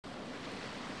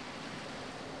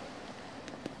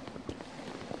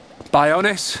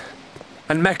Bionis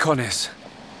and Mechonis.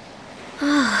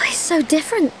 Oh, it's so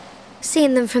different,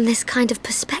 seeing them from this kind of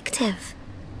perspective.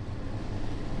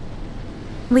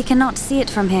 We cannot see it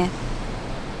from here,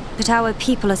 but our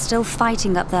people are still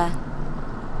fighting up there.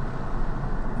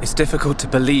 It's difficult to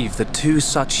believe that two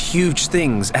such huge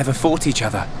things ever fought each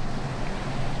other.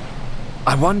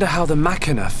 I wonder how the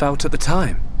Machina felt at the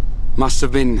time. Must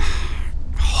have been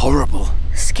horrible.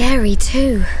 Scary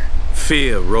too.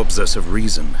 Fear robs us of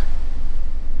reason.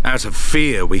 Out of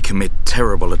fear we commit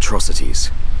terrible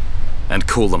atrocities, and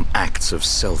call them acts of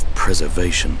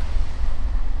self-preservation.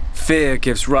 Fear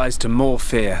gives rise to more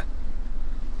fear.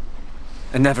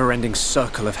 A never-ending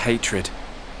circle of hatred.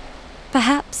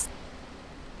 Perhaps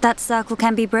that circle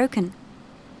can be broken.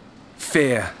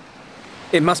 Fear.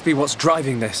 It must be what's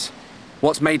driving this.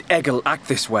 What's made Egil act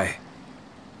this way.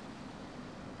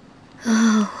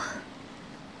 Oh,